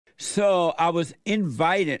So I was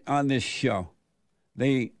invited on this show.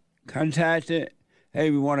 They contacted,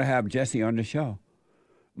 hey, we want to have Jesse on the show.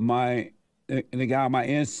 The guy on my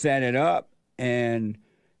end set it up, and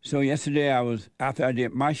so yesterday after I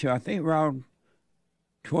did my show, I think around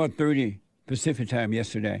 12:30 Pacific time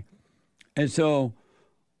yesterday. And so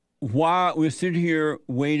while we're sitting here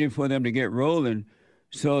waiting for them to get rolling,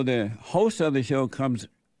 so the host of the show comes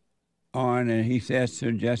on and he says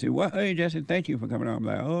to Jesse, well, hey, Jesse, thank you for coming on. I'm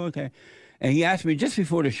like, oh, okay. And he asked me just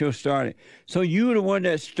before the show started, so you were the one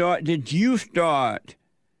that did you start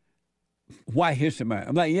White History Month?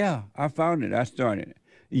 I'm like, yeah, I found it. I started it.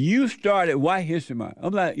 You started White History Month.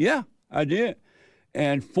 I'm like, yeah, I did.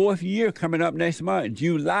 And 4th year coming up next month,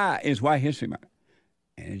 July is White History Month.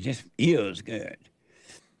 And it just feels good.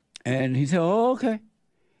 And he said, oh, okay.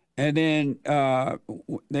 And then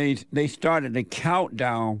they started the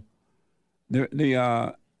countdown.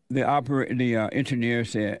 The engineer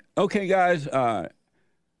said, okay, guys,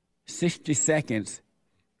 60 seconds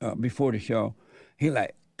before the show. He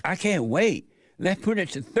like, I can't wait. Let's put it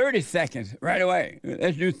to 30 seconds right away.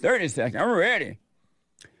 Let's do 30 seconds. I'm ready.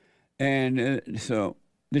 And so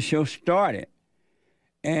the show started.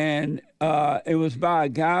 And it was by a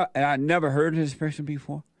guy, and I never heard of this person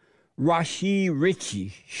before, Rashad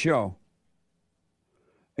Richey show.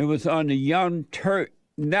 It was on the Young Turks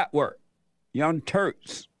Network.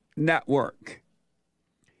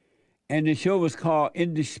 And the show was called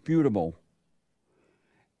Indisputable.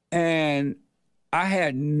 And I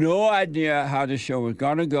had no idea how the show was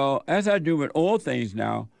going to go. As I do with all things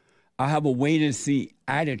now, I have a wait-and-see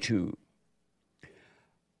attitude.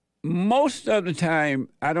 Most of the time,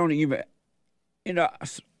 I don't even,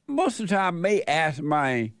 most of the time I may ask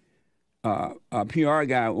my PR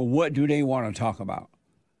guy, well, what do they want to talk about?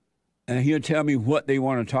 And he'll tell me what they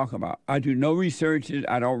want to talk about. I do no research.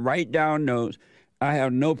 I don't write down notes. I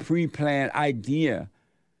have no pre-planned idea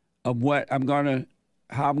of how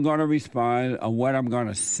I'm going to respond or what I'm going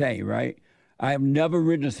to say, right? I have never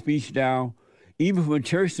written a speech down. Even for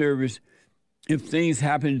church service, if things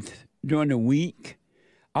happen during the week,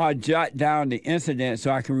 I'll jot down the incident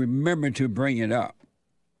so I can remember to bring it up.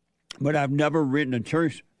 But I've never written a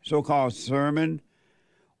church so-called sermon,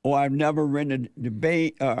 or I've never written a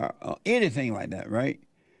debate or anything like that, right?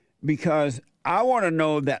 Because I want to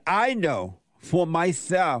know that I know for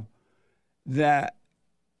myself that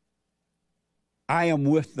I am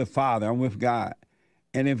with the Father, I'm with God.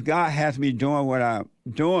 And if God has me doing what I'm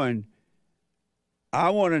doing, I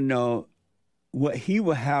want to know what he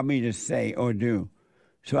will have me to say or do.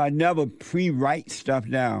 So I never pre-write stuff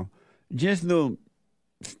down. Just little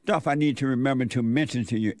stuff I need to remember to mention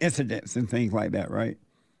to you, incidents and things like that, right?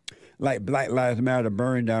 Like Black Lives Matter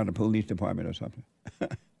burned down the police department or something.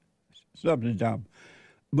 Something dumb.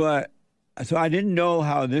 But, so I didn't know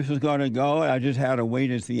how this was going to go. I just had a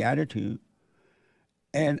wait-and-see attitude.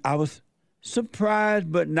 And I was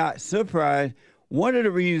surprised, but not surprised. One of the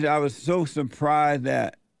reasons I was so surprised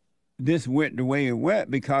that this went the way it went,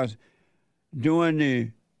 because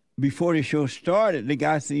before the show started, the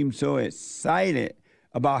guy seemed so excited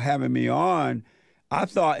about having me on. I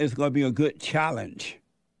thought it's going to be a good challenge.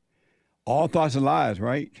 All thoughts are lies,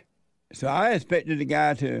 right? So I expected the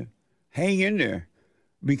guy to hang in there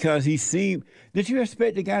because he seemed. Did you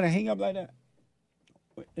expect the guy to hang up like that?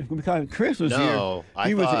 Because Chris was here.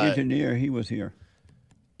 He was an engineer. He was here.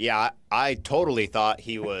 Yeah, I totally thought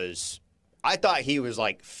he was. I thought he was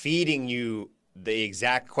like feeding you the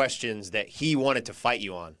exact questions that he wanted to fight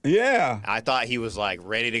you on. Yeah. I thought he was like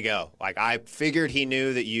ready to go. Like I figured he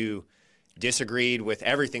knew that you disagreed with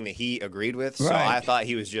everything that he agreed with. So Right. I thought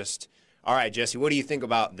he was just, all right, Jesse, what do you think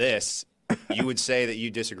about this? You would say that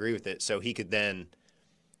you disagree with it, so he could then,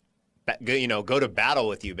 go to battle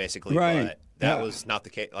with you, basically. Right. But that was not the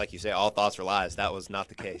case. Like you say, all thoughts are lies. That was not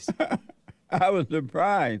the case. I was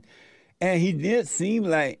surprised. And he did seem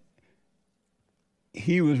like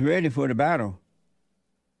he was ready for the battle.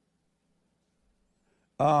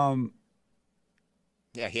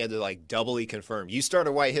 Yeah, he had to like doubly confirm. You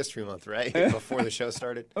started White History Month, right? Before the show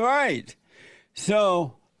started? Right.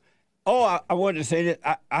 So, I wanted to say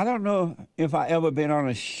that I don't know if I ever been on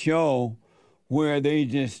a show where they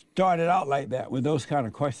just started out like that with those kind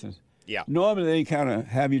of questions. Yeah. Normally they kind of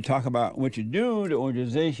have you talk about what you do, the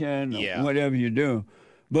organization, or whatever you do.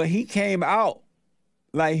 But he came out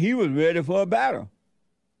like he was ready for a battle.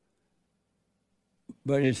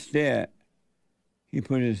 But instead, he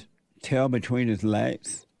put his tail between his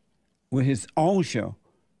legs with his own show,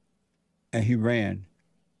 and he ran.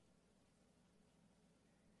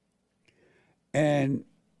 And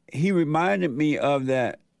he reminded me of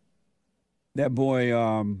that boy,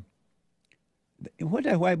 what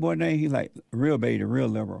that white boy name? He like real beta, real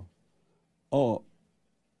liberal. Oh,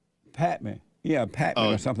 Patman. Yeah,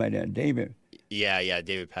 Patman or something like that. David. Yeah,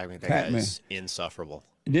 David Patman. That guy is insufferable.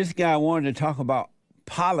 This guy wanted to talk about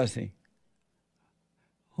policy.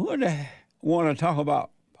 Who the want to talk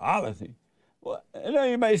about policy? Well, it don't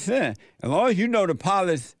even make sense. As long as you know the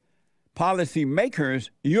policy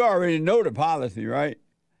makers, you already know the policy, right?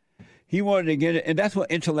 He wanted to get it, and that's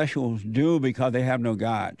what intellectuals do because they have no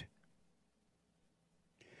God.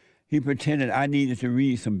 He pretended I needed to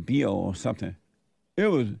read some bill or something. It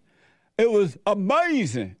was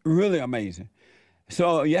amazing, really amazing.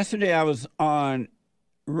 So yesterday I was on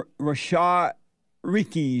Rashad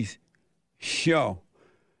Richey's show.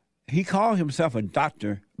 He called himself a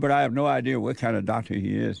doctor, but I have no idea what kind of doctor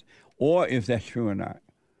he is or if that's true or not.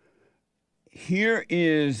 Here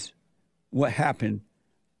is what happened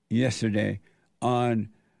yesterday on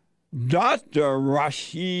Dr.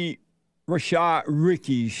 Rashad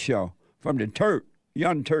Richey's show from the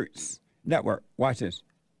Young Turks Network. Watch this.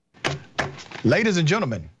 Ladies and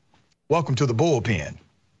gentlemen, welcome to the bullpen.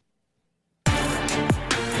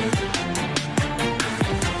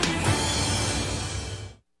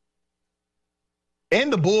 In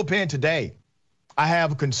the bullpen today, I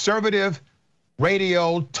have a conservative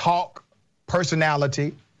radio talk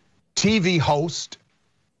personality, TV host,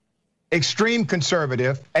 extreme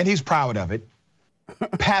conservative, and he's proud of it.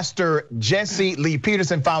 Pastor Jesse Lee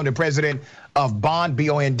Peterson, founder and president of Bond,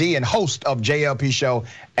 B-O-N-D, and host of JLP show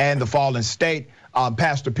and The Fallen State.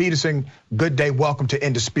 Pastor Peterson, good day. Welcome to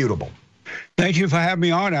Indisputable. Thank you for having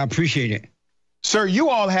me on. I appreciate it. Sir, you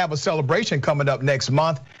all have a celebration coming up next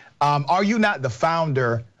month. Are you not the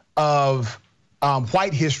founder of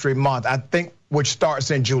White History Month, I think, which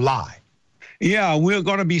starts in July? Yeah, we're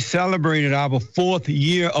going to be celebrating our 4th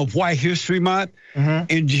year of White History Month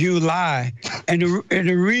in July. And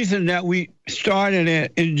the reason that we started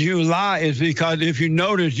it in July is because if you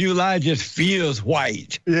notice, July just feels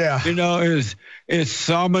white. Yeah. You know, it's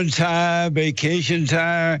summertime, vacation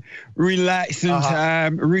time, relaxing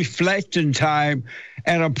time, reflecting time,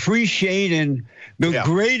 and appreciating the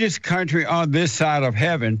greatest country on this side of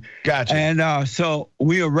heaven. Gotcha. And so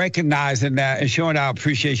we are recognizing that and showing our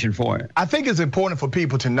appreciation for it. I think it's important for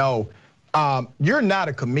people to know you're not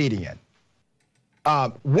a comedian.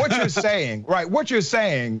 What you're saying, right? What you're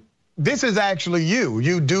saying, this is actually you.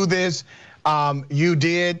 You do this. You're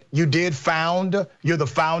the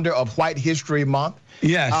founder of White History Month.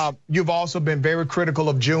 Yes. You've also been very critical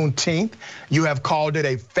of Juneteenth. You have called it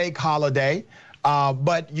a fake holiday,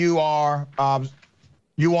 but you are.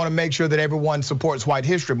 You want to make sure that everyone supports White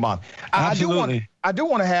History Month. Absolutely. I do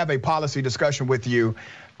want to have a policy discussion with you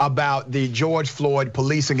about the George Floyd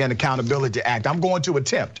Policing and Accountability Act. I'm going to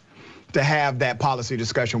attempt to have that policy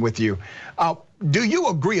discussion with you. Do you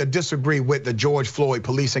agree or disagree with the George Floyd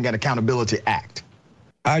Policing and Accountability Act?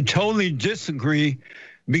 I totally disagree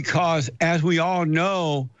because, as we all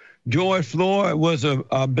know, George Floyd was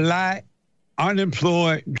a black,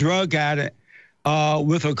 unemployed drug addict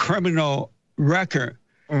with a criminal record.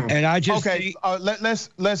 And I just okay.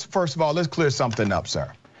 Let's first of all let's clear something up, sir.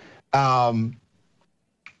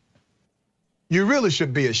 You really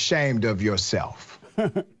should be ashamed of yourself.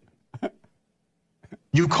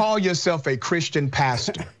 You call yourself a Christian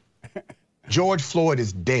pastor. George Floyd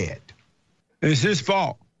is dead. It's his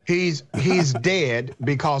fault. He's dead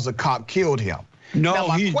because a cop killed him. No, now,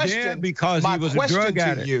 he's dead because he was a drug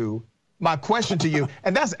addict. My question to you,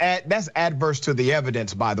 and that's adverse to the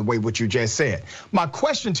evidence, by the way, what you just said. My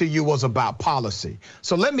question to you was about policy.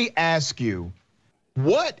 So let me ask you,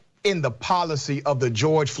 what in the policy of the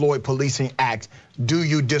George Floyd Policing Act do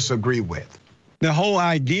you disagree with? The whole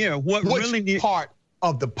idea. Which part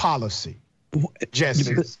of the policy,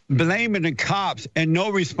 Jesse? Blaming the cops and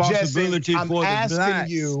no responsibility Jesse, for the blacks. I'm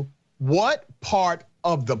asking you, what part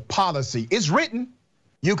of the policy is written?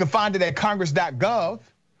 You can find it at congress.gov.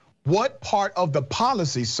 What part of the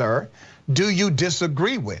policy, sir, do you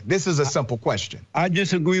disagree with? This is a simple question. I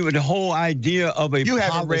disagree with the whole idea of a policy. You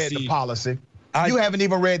haven't read the policy. You haven't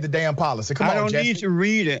even read the damn policy. Come on, Jesse. I don't need to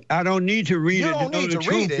read it. I don't need to read it to know the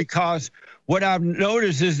truth because what I've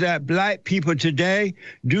noticed is that black people today,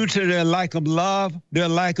 due to their lack of love, their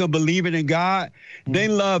lack of believing in God, they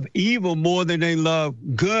love evil more than they love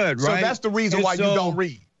good, right? So that's the reason why you don't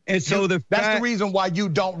read. And so that's the reason why you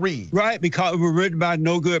don't read. Right, because we're written by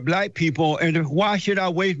no good black people. And why should I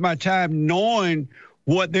waste my time knowing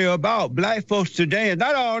what they're about? Black folks today, and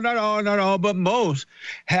not all, but most,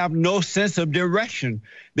 have no sense of direction.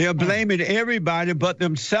 They're blaming everybody but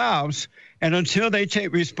themselves. And until they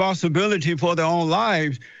take responsibility for their own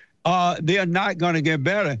lives, they are not going to get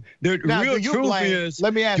better. The Now, real truth is,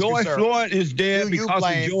 let me ask George you, sir, Floyd is dead because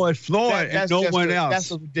of George Floyd and no one else.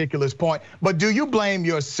 That's a ridiculous point. But do you blame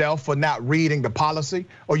yourself for not reading the policy,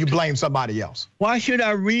 or you blame somebody else? Why should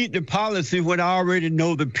I read the policy when I already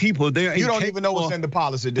know the people? You don't even know what's in the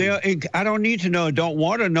policy, do you? I don't need to know. Don't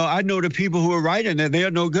want to know. I know the people who are writing it.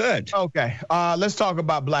 They're no good. Okay, let's talk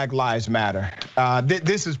about Black Lives Matter.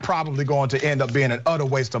 This is probably going to end up being an utter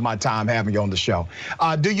waste of my time having you on the show.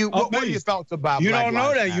 What are your thoughts about you Black don't know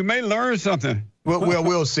Lives that. Matter? You may learn something.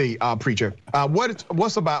 We'll see, preacher.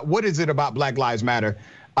 What is it about Black Lives Matter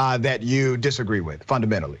that you disagree with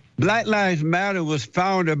fundamentally? Black Lives Matter was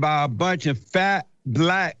founded by a bunch of fat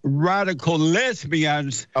black radical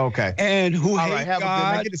lesbians. Okay. And who All hate right, have God. a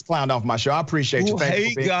good night. Get this clown off my show. I appreciate you. Who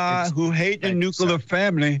hate God, who hate the nuclear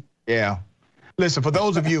family. Yeah. Listen, for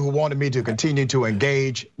those of you who wanted me to continue to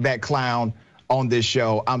engage that clown on this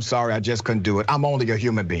show, I'm sorry, I just couldn't do it. I'm only a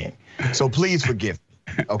human being. So please forgive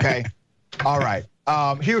me, okay? All right,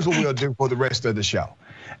 here's what we'll do for the rest of the show.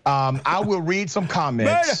 I will read some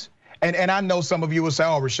comments. And I know some of you will say,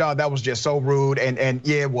 oh, Rashad, that was just so rude. And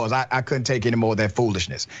yeah, it was. I couldn't take any more of that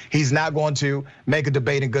foolishness. He's not going to make a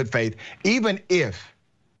debate in good faith. Even if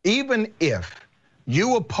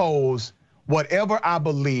you oppose whatever I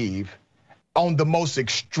believe on the most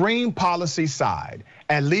extreme policy side,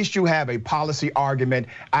 at least you have a policy argument.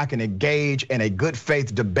 I can engage in a good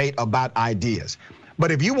faith debate about ideas.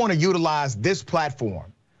 But if you want to utilize this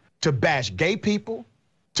platform to bash gay people,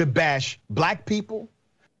 to bash black people,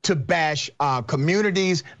 to bash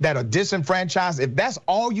communities that are disenfranchised, if that's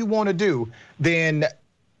all you want to do, then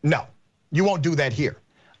no, you won't do that here.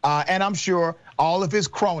 And I'm sure all of his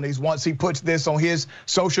cronies, once he puts this on his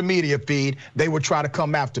social media feed, they will try to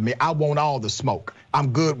come after me. I want all the smoke.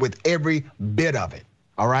 I'm good with every bit of it.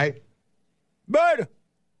 All right? But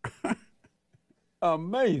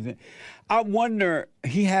amazing. I wonder,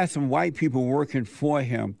 he has some white people working for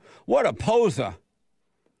him. What a poser.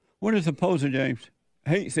 What is a poser, James?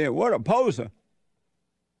 He said, what a poser.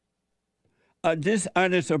 A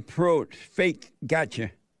dishonest approach, fake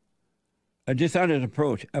gotcha. A dishonest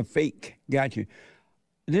approach, a fake gotcha.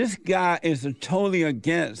 This guy is totally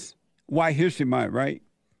against White History Month, right?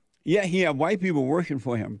 Yet he have white people working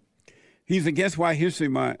for him. He's against White History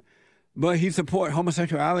Month, but he support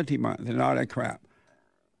Homosexuality Month and all that crap.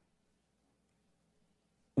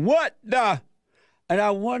 What the? And I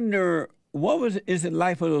wonder, is it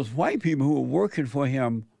like for those white people who are working for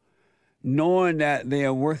him, knowing that they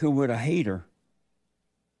are working with a hater?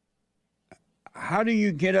 How do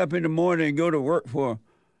you get up in the morning and go to work for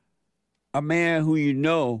a man who you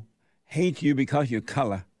know hates you because of your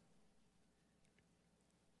color?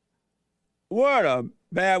 What a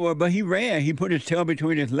bad one. But he ran. He put his tail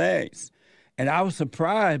between his legs. And I was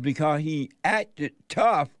surprised because he acted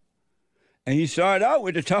tough. And he started out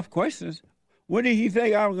with the tough questions. What did he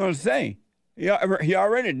think I was going to say? He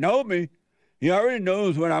already knows me. He already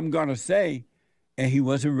knows what I'm going to say. And he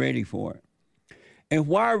wasn't ready for it. And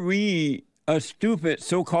why read a stupid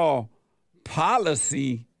so-called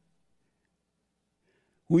policy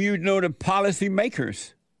when you know the policy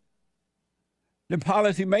makers? The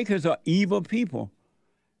policy makers are evil people,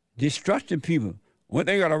 destructive people. What,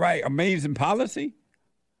 they gonna write amazing policy?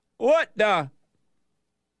 What the?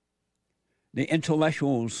 The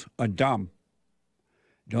intellectuals are dumb.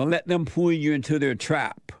 Don't let them pull you into their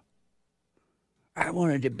trap. I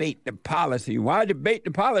want to debate the policy. Why debate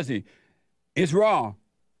the policy? It's wrong.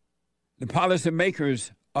 The policy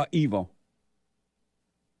makers are evil.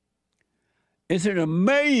 It's an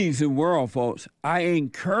amazing world, folks. I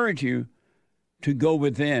encourage you to go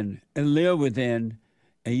within and live within,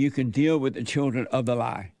 and you can deal with the children of the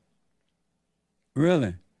lie.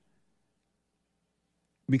 Really.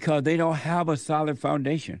 Because they don't have a solid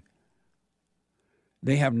foundation.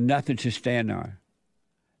 They have nothing to stand on.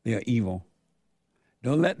 They are evil.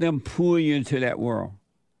 Don't let them pull you into that world.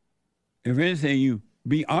 If anything, you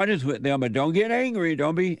be honest with them, but don't get angry,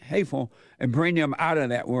 don't be hateful, and bring them out of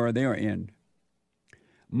that world they're in.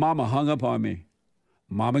 Mama hung up on me.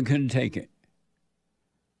 Mama couldn't take it.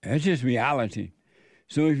 That's just reality.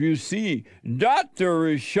 So if you see Dr.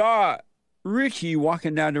 Rashad Richey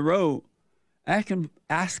walking down the road, ask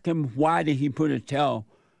him why did he put his tail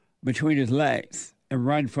between his legs and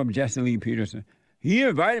run from Jesse Lee Peterson. He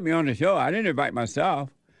invited me on the show. I didn't invite myself.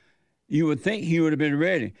 You would think he would have been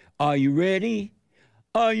ready. Are you ready?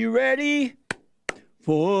 Are you ready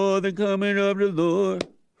for the coming of the Lord?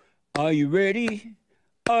 Are you ready?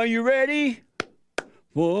 Are you ready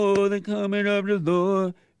for the coming of the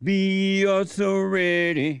Lord? Be also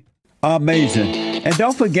ready. Amazing. And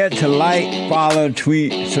don't forget to like, follow,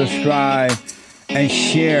 tweet, subscribe, and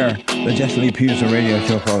share the Jesse Lee Peterson radio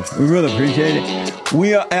show, folks. We really appreciate it.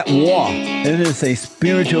 We are at war. It is a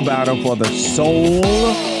spiritual battle for the soul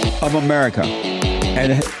of America.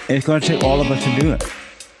 And it's going to take all of us to do it.